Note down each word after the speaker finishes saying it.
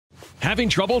Having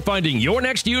trouble finding your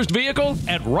next used vehicle?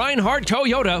 At Reinhardt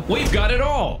Toyota, we've got it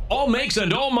all. All makes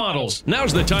and all models.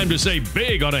 Now's the time to save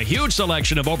big on a huge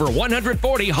selection of over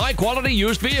 140 high-quality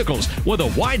used vehicles with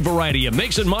a wide variety of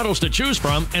makes and models to choose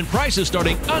from and prices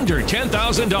starting under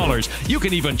 $10,000. You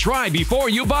can even try before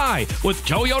you buy with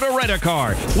Toyota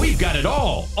Rent-A-Car. We've got it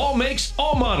all. All makes,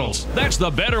 all models. That's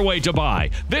the better way to buy.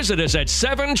 Visit us at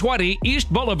 720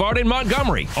 East Boulevard in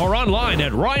Montgomery or online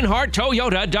at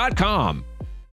ReinhardtToyota.com.